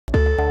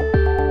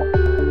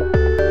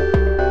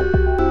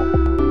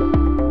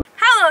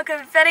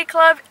Confetti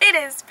Club. It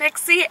is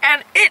Pixie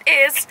and it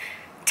is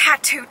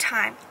tattoo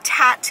time.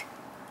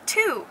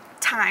 Tattoo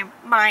time.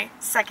 My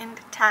second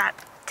tat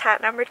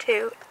number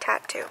 2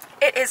 tattoo.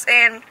 It is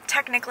in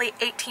technically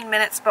 18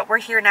 minutes, but we're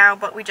here now,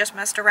 but we just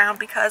messed around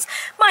because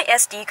my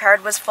SD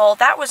card was full.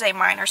 That was a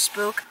minor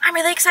spook. I'm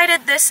really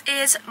excited. This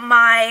is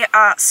my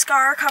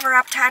scar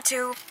cover-up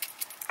tattoo.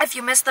 If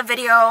you missed the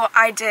video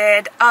I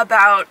did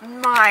about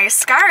my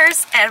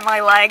scars and my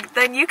leg,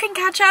 then you can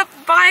catch up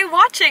by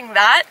watching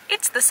that.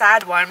 It's the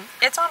sad one.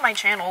 It's on my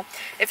channel.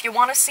 If you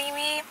want to see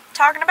me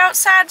talking about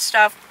sad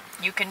stuff,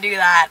 you can do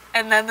that,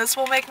 and then this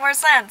will make more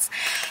sense.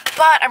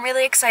 But I'm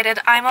really excited.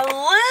 I'm a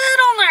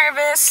little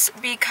nervous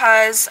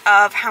because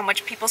of how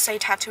much people say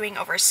tattooing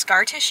over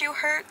scar tissue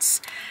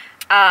hurts.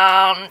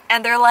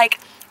 And they're like,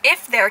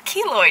 if they're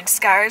keloid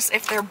scars,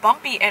 if they're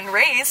bumpy and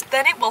raised,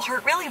 then it will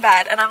hurt really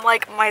bad. And I'm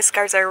like, my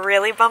scars are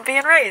really bumpy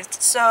and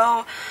raised.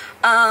 So,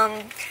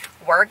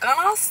 we're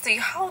gonna see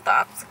how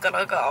that's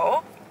gonna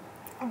go.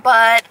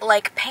 But,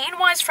 like,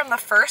 pain-wise from the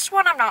first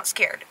one, I'm not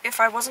scared. If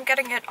I wasn't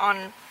getting it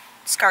on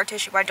scar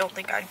tissue, I don't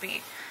think I'd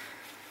be,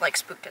 like,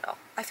 spooked at all.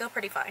 I feel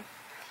pretty fine.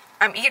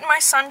 I'm eating my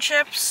sun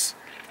chips.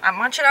 I'm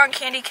munching on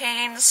candy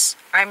canes.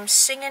 I'm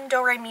singing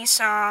do-re-mi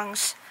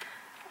songs.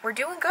 We're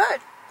doing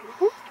good.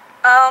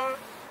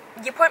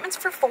 The appointment's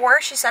for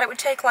 4. She said it would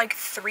take like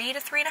 3 to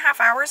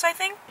 3.5 hours, I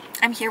think.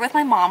 I'm here with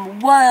my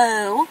mom.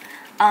 Whoa!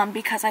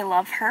 Because I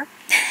love her.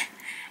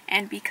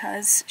 And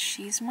because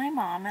she's my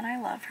mom and I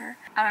love her.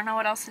 I don't know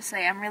what else to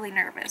say. I'm really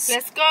nervous.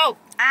 Let's go!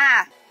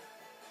 Ah!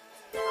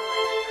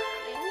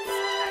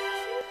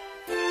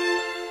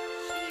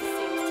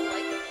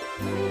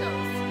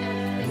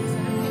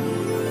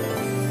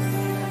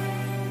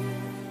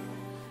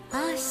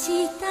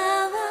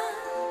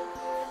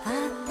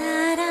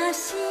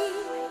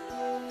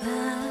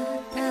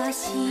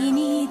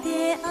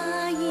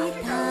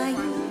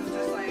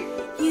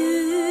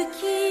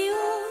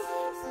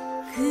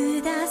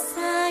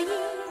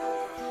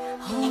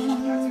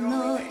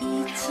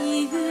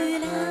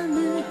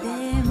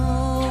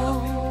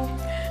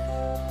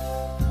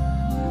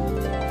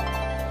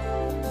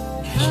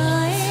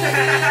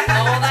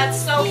 Oh, that's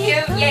so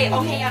cute. Yay.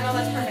 Okay, yeah, no,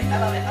 that's perfect. I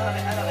love it. I love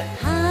it. I love it.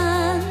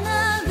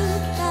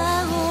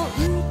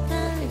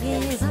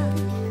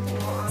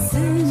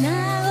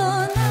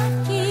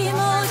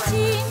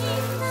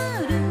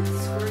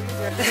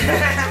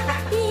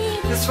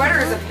 The sweater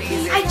is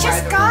amazing. I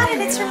just got it.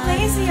 It's from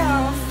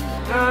Lazio.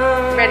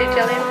 Ready,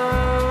 Jillian?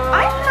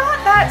 I'm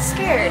not that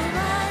scared.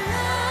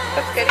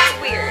 That's good. It's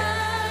weird.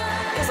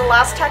 Because the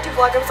last tattoo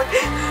vlog I was like,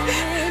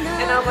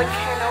 and I'm like,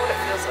 I know what it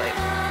feels like.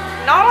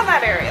 Not on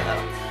that area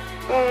though.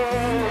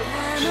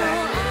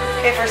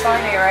 Okay, first song,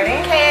 are you ready?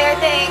 Okay, I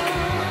think.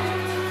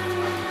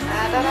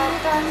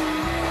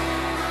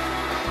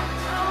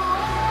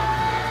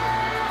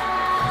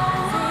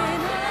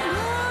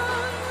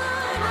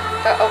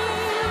 Uh-oh.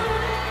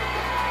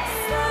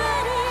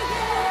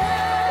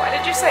 Why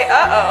did you say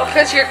uh-oh?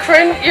 Because you're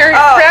frowning.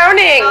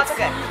 No, it's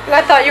okay. And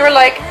I thought you were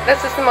like,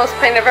 this is the most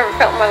pain I've ever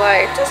felt in my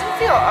life. It doesn't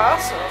feel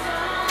awesome.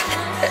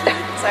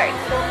 Sorry.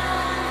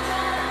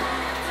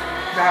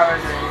 How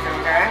is it? You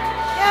feel okay?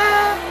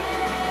 Yeah.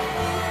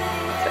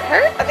 Does it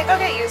hurt? I think I'll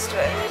get used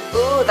to it.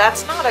 Ooh,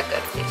 that's not a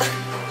good feeling.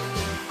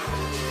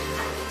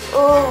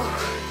 Ooh.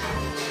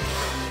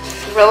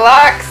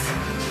 Relax.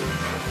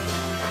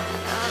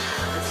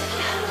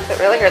 Does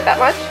it really hurt that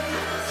much?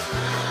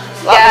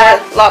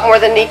 A lot more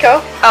than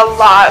Nico? A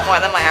lot more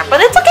than my arm.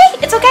 But it's okay.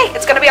 It's okay.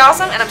 It's gonna be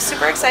awesome and I'm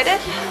super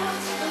excited.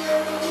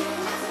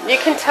 You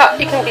can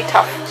be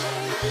tough.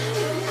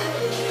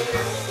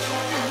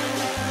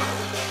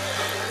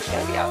 It's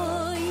gonna be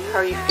awesome. How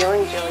are you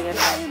feeling, Jillian?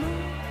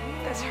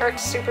 This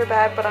hurts super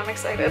bad, but I'm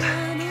excited. I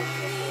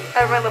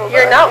have my little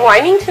You're not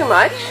whining too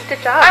much.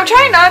 Good job. I'm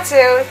trying not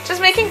to.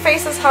 Just making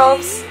faces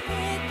helps.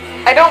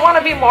 I don't want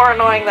to be more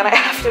annoying than I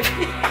have to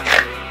be.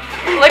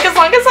 Like, as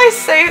long as I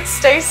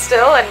stay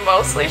still and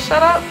mostly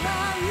shut up,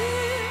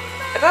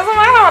 it doesn't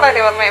matter what I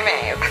do with my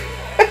maze.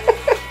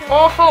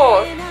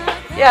 Oh,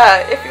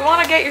 yeah, if you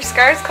want to get your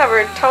scars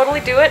covered, totally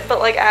do it, but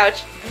like,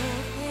 ouch.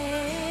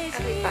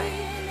 I'll be fine.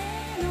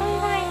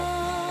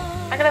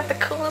 I'm gonna have the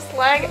coolest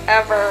leg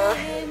ever.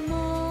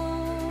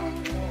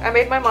 I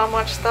made my mom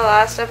watch the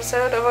last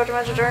episode of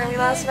Ojimaji during me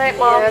last night.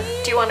 Mom, Yes.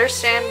 do you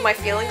understand my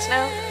feelings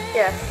now?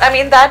 Yes. I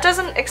mean, that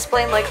doesn't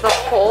explain like the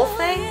whole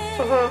thing,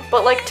 Mm-hmm.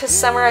 but like to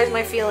summarize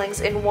my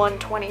feelings in one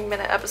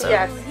 20-minute episode.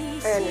 Yes.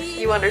 I understand.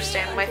 You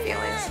understand my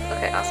feelings.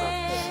 Okay, awesome.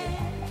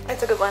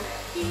 It's a good one.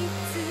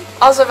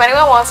 Also, if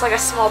anyone wants like a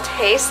small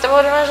taste of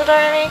Ojimaji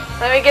Doremi,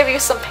 let me give you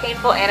some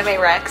painful anime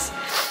recs.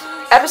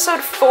 Episode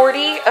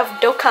 40 of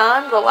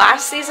Dokkan, the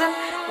last season,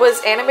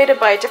 was animated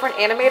by a different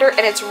animator,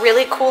 and it's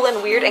really cool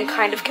and weird and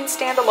kind of can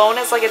stand alone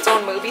as like its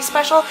own movie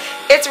special.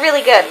 It's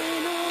really good.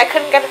 I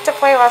couldn't get it to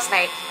play last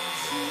night.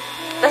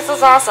 This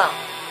is awesome.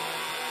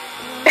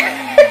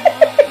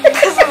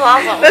 This is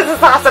awesome. This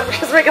is awesome.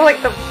 She's making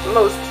like the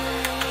most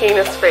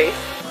heinous face.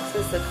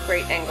 This is a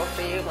great angle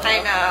for you. Love.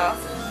 I know.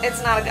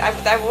 It's not a good.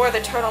 I wore the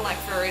turtleneck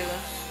for a reason.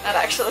 Not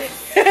actually.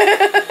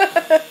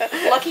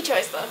 Lucky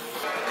choice though.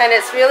 And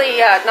it's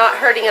really not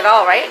hurting at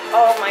all, right?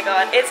 Oh my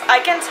god,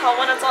 I can tell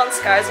when it's on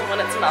scars and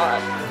when it's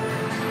not.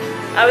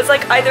 I was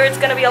like, either it's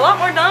gonna be a lot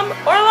more numb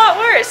or a lot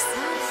worse.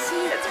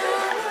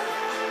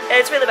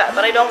 It's really bad,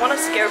 but I don't want to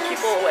scare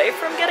people away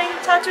from getting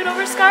tattooed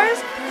over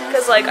scars,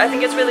 because like I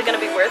think it's really gonna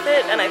be worth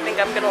it, and I think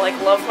I'm gonna like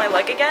love my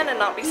leg again and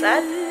not be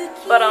sad.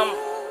 But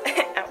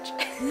ouch.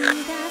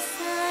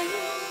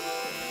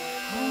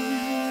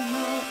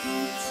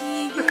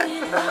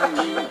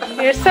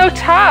 You're so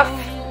tough.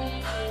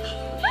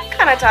 I'm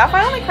kind of tough.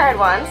 I only cried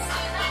once.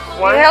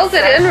 You held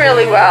it in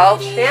really well.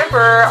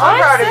 Amber, I'm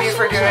proud of you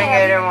for doing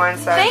it in one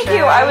session. Thank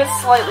you. I was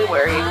slightly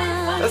worried.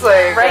 It's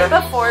like Right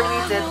before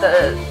we did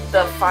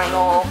the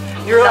final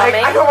you were like,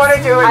 I don't want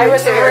to do it. I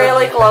was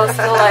really close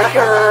to like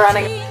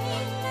running.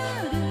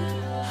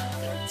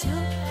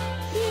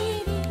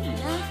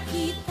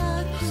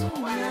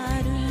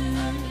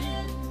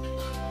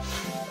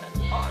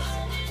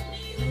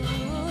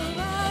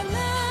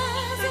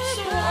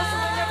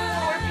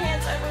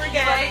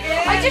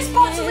 I just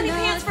bought so many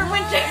pants for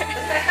winter.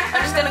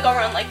 I'm just gonna go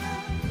around like,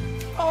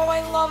 oh,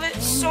 I love it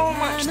so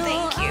much.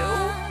 Thank you.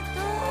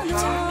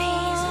 It's amazing.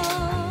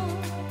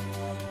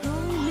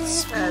 Oh, it's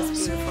so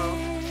beautiful.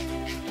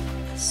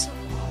 It's so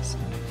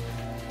awesome.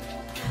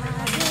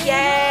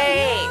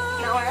 Yay!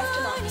 Now I have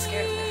to not be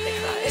scared of my thick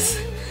thighs. I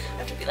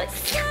have to be like,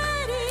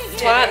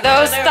 Want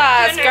those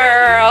thighs,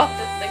 girl.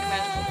 The thick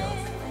magical girl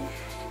is coming.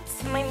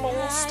 And my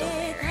mole's still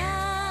there.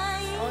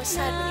 I'm always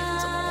sad when you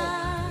lose a mole.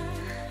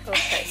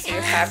 Okay, so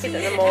you're happy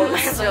that the mole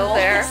is still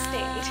there.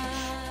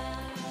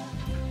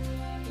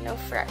 No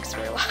fracks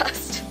were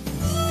lost.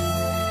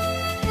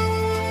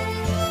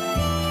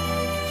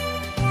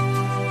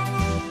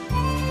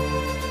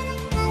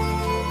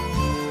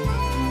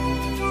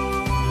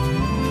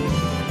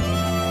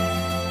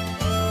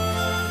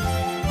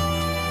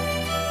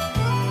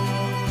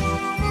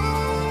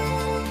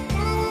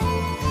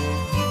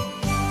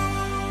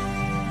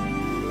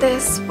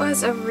 This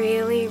was a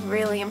really,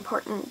 really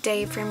important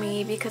day for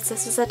me because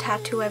this is a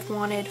tattoo I've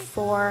wanted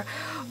for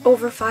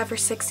over 5 or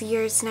 6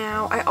 years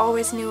now. I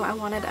always knew I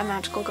wanted a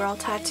magical girl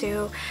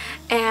tattoo,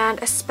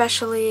 and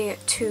especially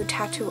to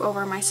tattoo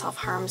over my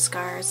self-harm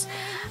scars.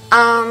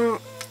 I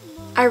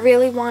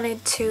really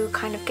wanted to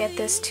kind of get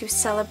this to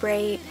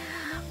celebrate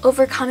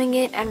overcoming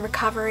it and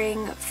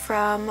recovering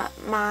from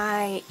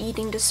my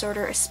eating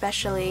disorder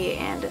especially,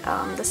 and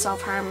the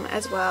self-harm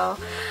as well.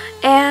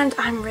 And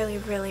I'm really,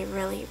 really,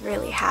 really,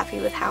 really happy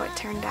with how it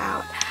turned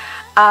out.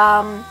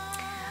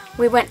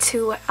 We went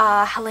to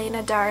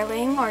Helena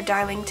Darling, or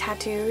Darling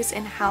Tattoos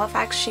in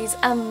Halifax. She's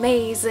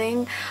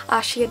amazing.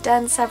 She had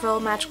done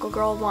several Magical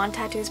Girl wand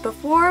tattoos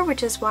before,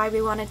 which is why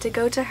we wanted to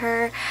go to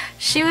her.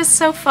 She was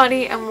so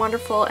funny and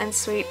wonderful and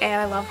sweet,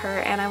 and I love her,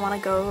 and I want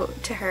to go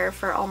to her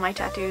for all my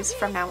tattoos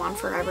from now on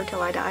forever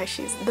till I die.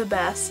 She's the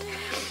best.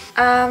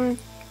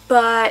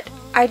 But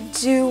I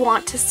do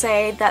want to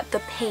say that the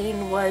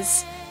pain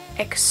was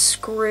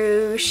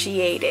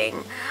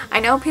excruciating. I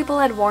know people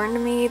had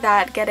warned me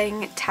that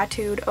getting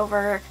tattooed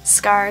over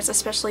scars,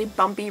 especially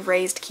bumpy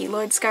raised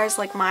keloid scars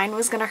like mine,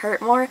 was gonna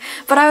hurt more,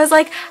 but I was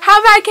like,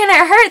 how bad can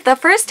it hurt? The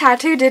first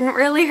tattoo didn't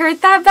really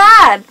hurt that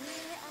bad.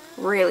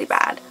 Really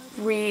bad.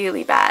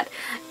 Really bad.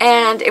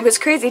 And it was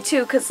crazy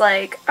too, because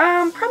like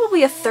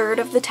probably a third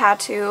of the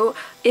tattoo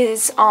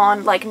is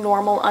on like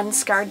normal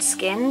unscarred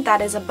skin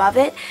that is above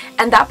it,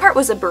 and that part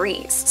was a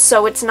breeze.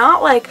 So it's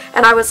not like,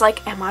 and I was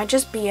like, am I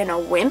just being a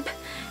wimp?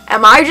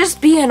 Am I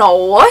just being a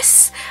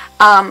wuss?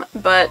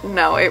 But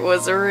no, it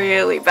was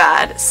really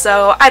bad.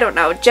 So I don't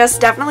know,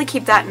 just definitely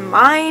keep that in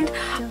mind.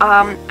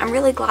 I'm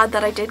really glad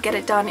that I did get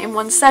it done in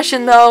one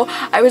session though.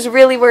 I was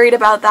really worried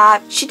about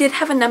that. She did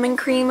have a numbing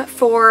cream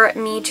for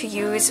me to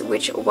use,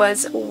 which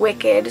was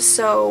wicked.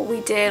 So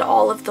we did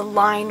all of the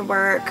line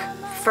work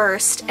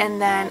first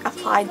and then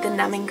applied the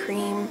numbing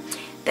cream.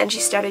 Then she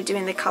started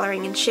doing the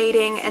coloring and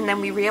shading, and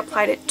then we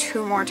reapplied it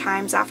 2 more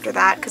times after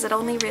that because it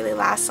only really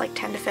lasts like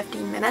 10 to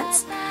 15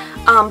 minutes.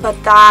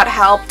 But that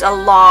helped a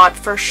lot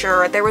for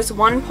sure. There was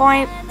one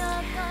point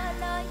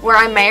where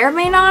I may or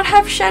may not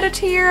have shed a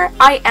tear.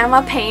 I am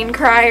a pain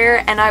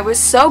crier, and I was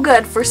so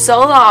good for so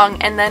long,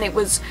 and then it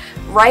was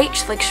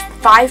right like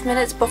 5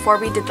 minutes before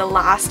we did the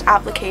last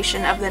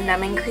application of the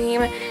numbing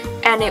cream,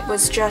 and it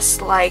was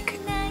just like,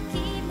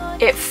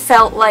 it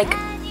felt like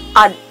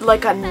a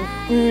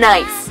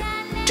knife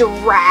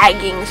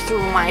dragging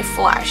through my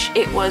flesh.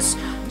 It was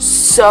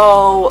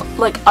so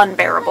like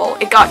unbearable.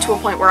 It got to a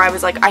point where I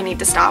was like, I need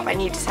to stop, I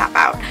need to tap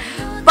out.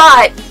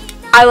 But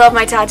I love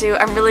my tattoo.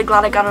 I'm really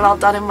glad I got it all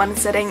done in one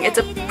sitting. It's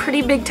a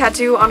pretty big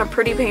tattoo on a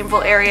pretty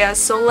painful area,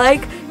 so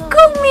like,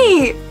 go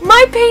me!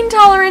 My pain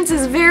tolerance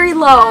is very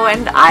low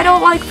and I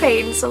don't like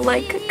pain, so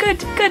like,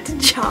 good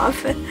job.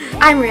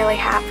 I'm really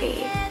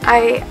happy.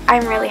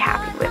 I'm really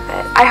happy with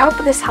it. I hope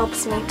this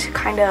helps me to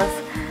kind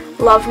of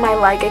love my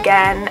leg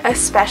again,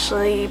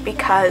 especially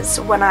because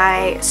when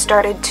I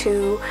started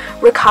to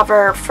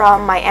recover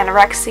from my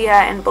anorexia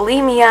and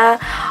bulimia,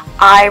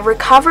 I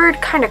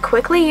recovered kind of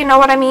quickly, you know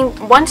what I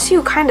mean? Once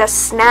you kind of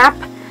snap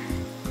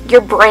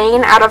your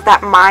brain out of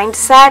that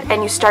mindset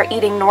and you start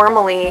eating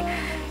normally,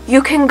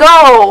 you can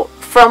go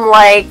from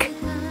like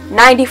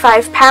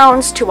 95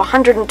 pounds to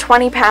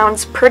 120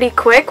 pounds pretty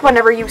quick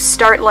whenever you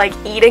start like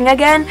eating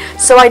again.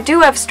 So I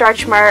do have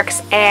stretch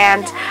marks,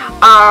 and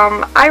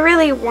I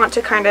really want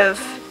to kind of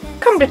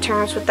come to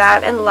terms with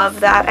that and love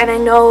that. And I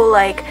know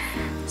like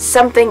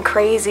something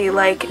crazy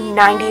like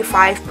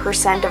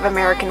 95% of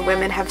American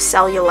women have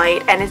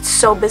cellulite, and it's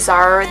so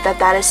bizarre that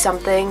that is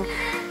something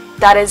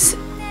that is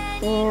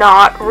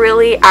not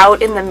really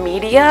out in the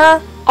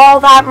media all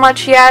that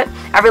much yet.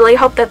 I really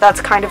hope that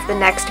that's kind of the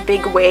next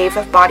big wave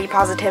of body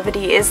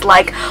positivity, is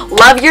like,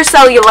 love your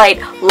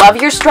cellulite, love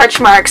your stretch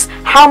marks.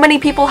 How many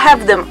people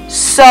have them?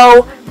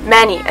 So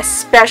many,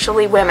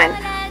 especially women.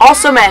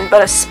 Also men,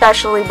 but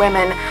especially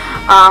women.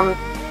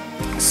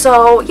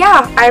 So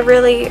yeah, I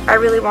really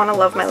want to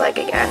love my leg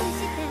again.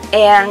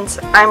 And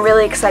I'm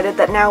really excited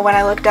that now when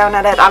I look down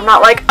at it, I'm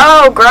not like,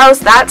 oh, gross,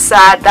 that's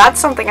sad,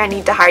 that's something I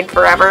need to hide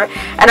forever.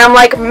 And I'm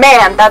like,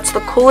 man, that's the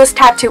coolest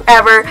tattoo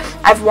ever.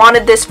 I've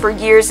wanted this for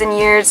years and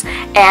years,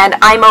 and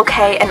I'm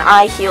okay, and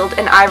I healed,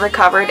 and I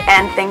recovered,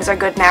 and things are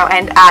good now,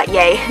 and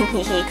yay.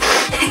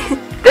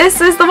 This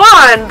is the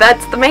wand.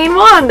 That's the main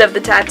wand of the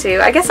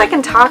tattoo. I guess I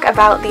can talk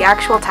about the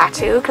actual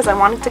tattoo because I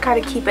wanted to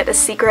kind of keep it a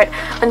secret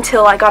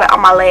until I got it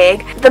on my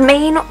leg. The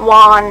main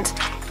wand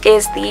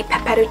is the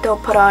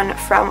Peperuto Puron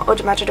from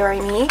Ojamaja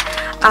Doremi.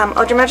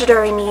 Ojamaja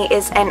Doremi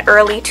is an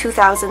early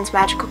 2000s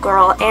magical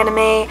girl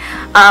anime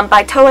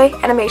by Toei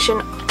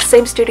Animation,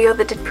 same studio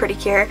that did Pretty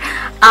Cure,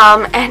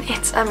 and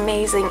it's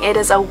amazing. It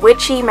is a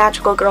witchy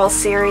magical girl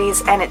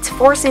series, and it's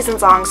 4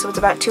 seasons long, so it's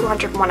about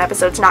 201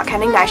 episodes, not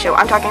counting Naisho.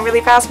 I'm talking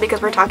really fast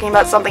because we're talking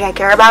about something I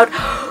care about.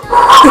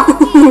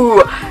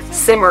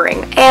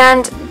 Simmering.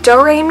 And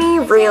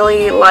Doremi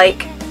really,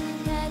 like,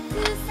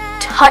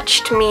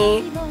 touched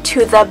me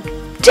to the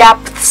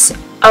depths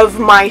of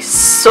my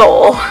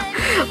soul.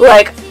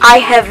 Like, I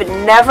have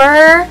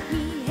never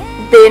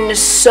been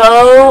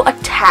so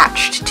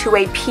attached to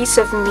a piece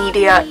of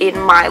media in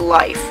my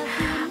life.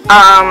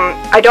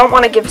 I don't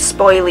want to give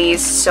spoilies,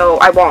 so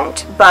I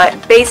won't,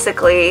 but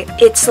basically,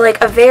 it's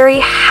like a very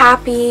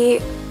happy,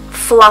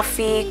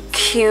 fluffy,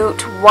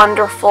 cute,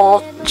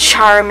 wonderful,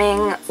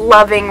 charming,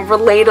 loving,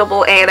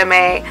 relatable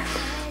anime.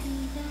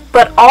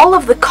 But all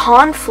of the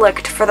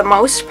conflict, for the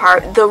most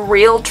part, the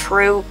real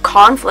true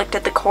conflict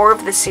at the core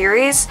of the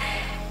series,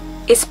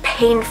 is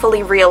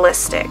painfully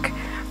realistic,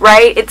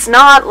 right? It's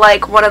not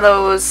like one of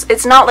those,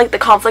 it's not like the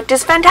conflict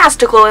is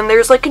fantastical and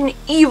there's like an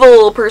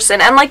evil person,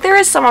 and like there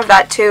is some of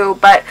that too,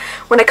 but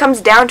when it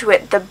comes down to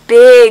it, the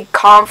big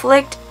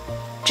conflict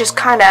just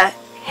kind of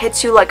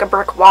hits you like a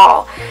brick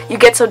wall. You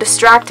get so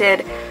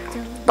distracted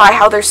by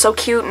how they're so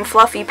cute and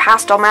fluffy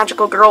pastel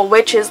magical girl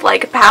witches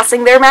like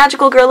passing their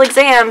magical girl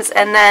exams,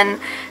 and then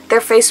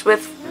they're faced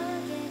with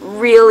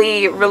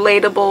really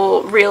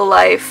relatable real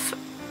life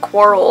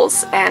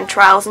quarrels and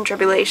trials and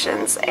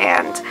tribulations,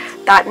 and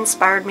that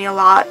inspired me a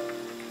lot,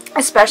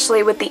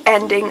 especially with the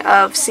ending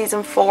of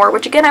season 4,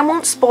 which again I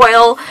won't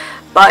spoil,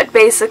 but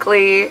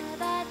basically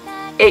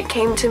it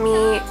came to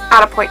me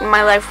at a point in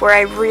my life where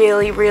I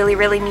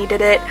really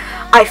needed it.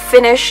 I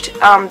finished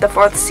the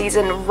 4th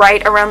season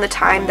right around the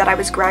time that I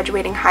was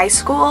graduating high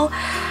school,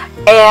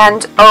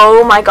 and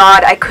oh my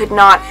god, I could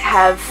not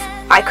have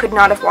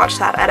watched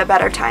that at a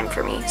better time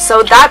for me.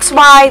 So that's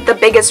why the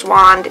biggest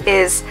wand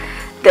is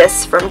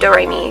this from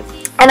Doremi.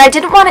 And I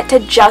didn't want it to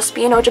just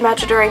be an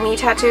Ojamaja Doremi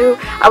tattoo.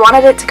 I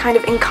wanted it to kind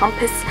of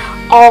encompass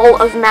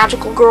all of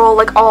magical girl,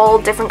 like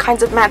all different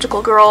kinds of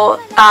magical girl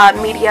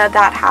media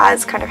that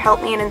has kind of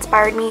helped me and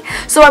inspired me.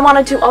 So I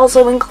wanted to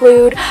also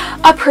include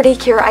a Pretty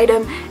Cure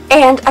item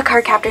and a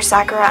Cardcaptor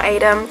Sakura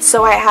item.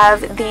 So I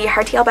have the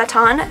Heartiel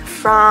Baton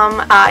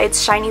from its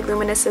Shiny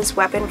Luminous's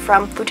weapon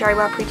from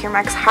Futariwa Precure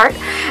Max Heart,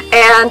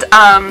 and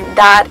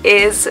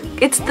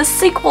it's the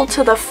sequel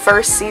to the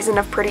 1st season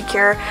of Pretty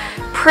Cure.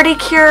 Pretty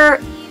Cure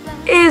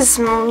is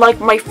like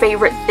my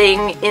favorite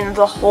thing in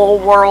the whole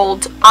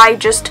world.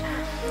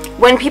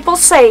 When people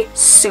say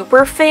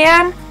super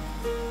fan,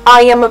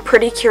 I am a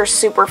Pretty Cure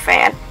super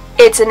fan.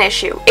 It's an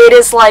issue. It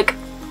is like,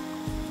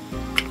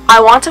 I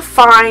want to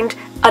find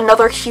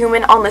another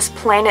human on this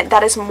planet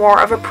that is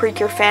more of a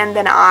Precure fan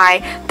than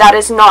I, that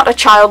is not a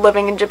child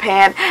living in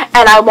Japan,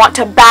 and I want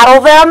to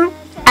battle them,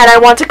 and I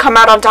want to come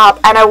out on top,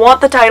 and I want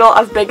the title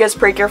of biggest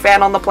Precure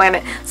fan on the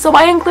planet. So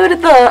I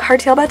included the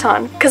Heartiel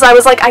Baton, because I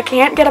was like, I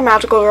can't get a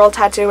magical girl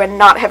tattoo and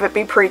not have it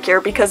be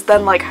Precure, because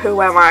then, like,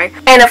 who am I?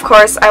 And of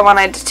course, I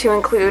wanted to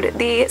include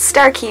the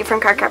Star Key from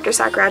Cardcaptor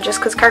Sakura, just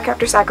because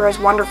Cardcaptor Sakura is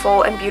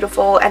wonderful and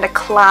beautiful and a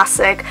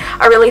classic.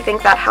 I really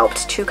think that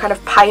helped to kind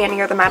of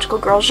pioneer the magical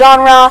girl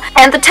genre.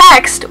 And the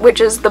text,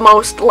 which is the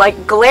most,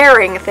 like,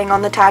 glaring thing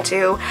on the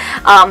tattoo,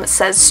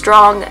 says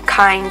strong,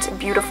 kind,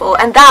 beautiful,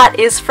 and that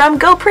is from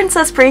Go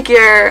Princess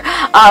Precure,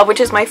 which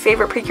is my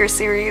favorite Precure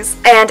series.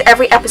 And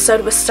every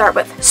episode would start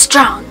with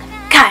strong,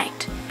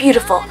 kind,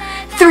 beautiful,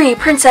 3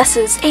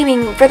 princesses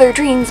aiming for their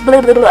dreams,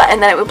 blah blah blah,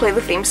 and then it would play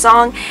the theme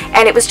song,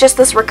 and it was just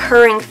this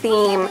recurring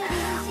theme,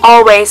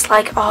 always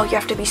like, oh, you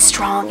have to be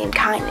strong and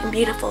kind and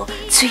beautiful,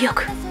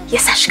 tsuyoku,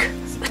 yasashiku,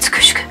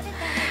 utsukushiku.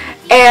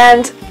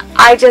 And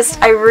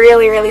I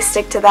really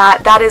stick to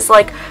that. That is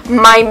like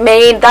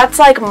that's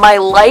like my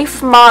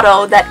life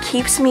motto that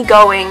keeps me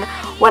going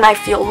when I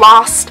feel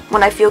lost,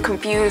 when I feel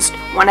confused,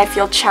 when I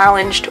feel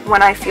challenged,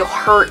 when I feel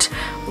hurt,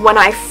 when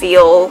I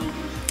feel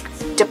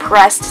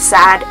depressed,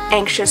 sad,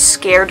 anxious,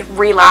 scared,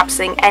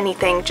 relapsing,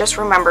 anything. Just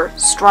remember,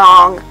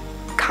 strong,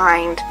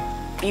 kind,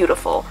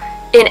 beautiful.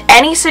 In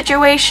any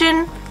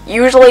situation,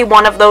 usually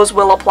one of those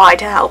will apply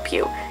to help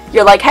you.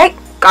 You're like, hey,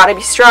 gotta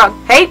be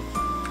strong. Hey,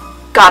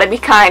 gotta be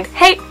kind.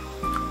 Hey,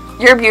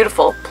 you're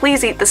beautiful.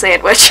 Please eat the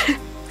sandwich.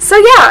 So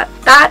yeah,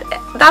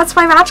 that's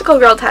my magical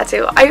girl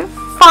tattoo. I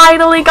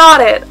finally got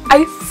it.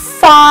 I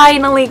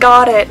finally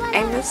got it.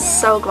 I'm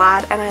just so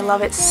glad and I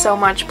love it so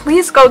much.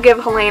 Please go give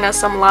Helena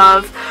some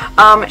love.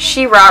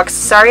 She rocks.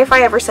 Sorry if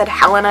I ever said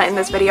Helena in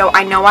this video.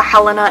 I know a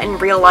Helena in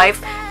real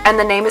life and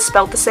the name is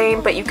spelled the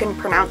same, but you can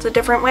pronounce it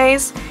different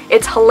ways.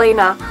 It's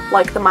Helena,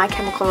 like the My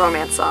Chemical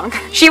Romance song.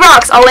 She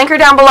rocks. I'll link her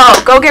down below.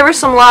 Go give her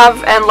some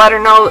love and let her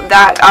know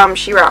that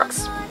she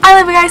rocks. I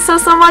love you guys so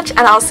much, and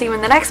I'll see you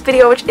in the next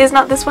video, which is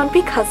not this one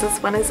because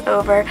this one is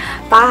over.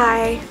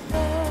 Bye!